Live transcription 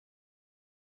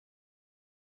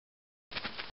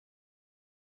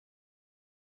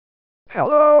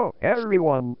Hello,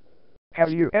 everyone.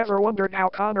 Have you ever wondered how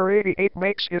Connor88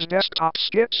 makes his desktop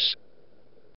skits?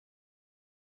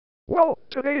 Well,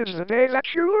 today is the day that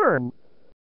you learn.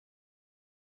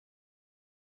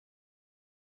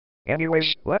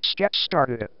 Anyways, let's get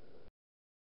started.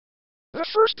 The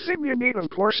first thing you need, of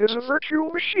course, is a virtual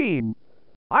machine.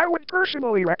 I would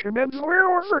personally recommend VMware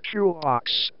or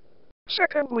Virtualbox.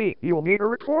 Secondly, you'll need a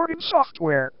recording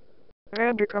software.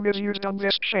 Bandicam is used on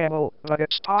this channel, but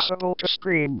it's possible to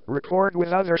screen record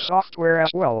with other software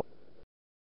as well.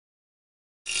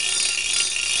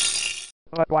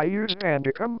 But why use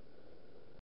Bandicam?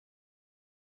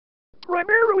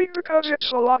 Primarily because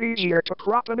it's a lot easier to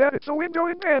crop and edit the window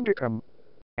in Bandicam.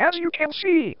 As you can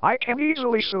see, I can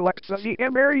easily select the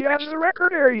VM area as the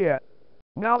record area.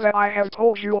 Now that I have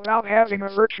told you about having a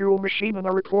virtual machine and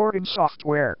a recording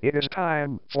software, it is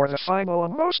time for the final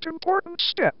and most important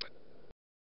step.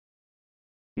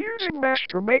 Using Mesh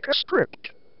to make a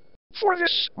script. For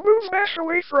this, move Mesh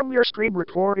away from your screen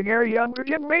recording area and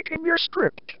begin making your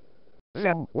script.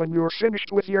 Then, when you're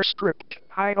finished with your script,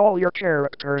 hide all your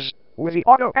characters, with the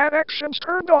auto add actions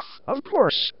turned off, of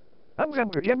course, and then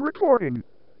begin recording.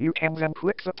 You can then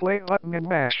click the play button in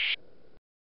Mesh.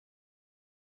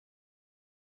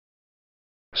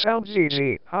 Sounds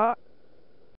easy, huh?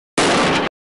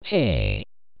 Hey,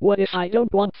 what if I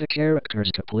don't want the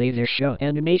characters to play their show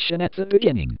animation at the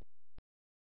beginning?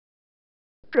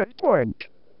 Good point.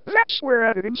 That's where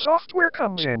editing software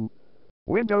comes in.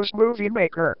 Windows Movie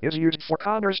Maker is used for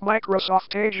Connor's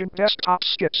Microsoft Agent Desktop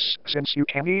Skits, since you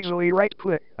can easily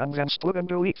right-click and then split and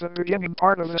delete the beginning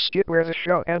part of the skit where the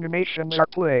show animations are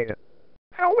played.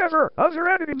 However, other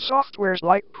editing softwares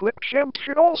like ClipChamp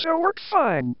should also work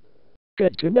fine.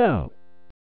 Good to know.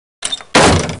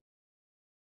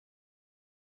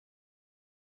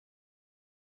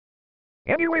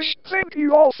 Anyways, thank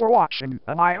you all for watching,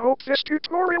 and I hope this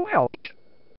tutorial helped.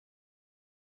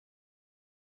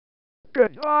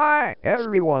 Goodbye,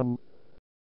 everyone.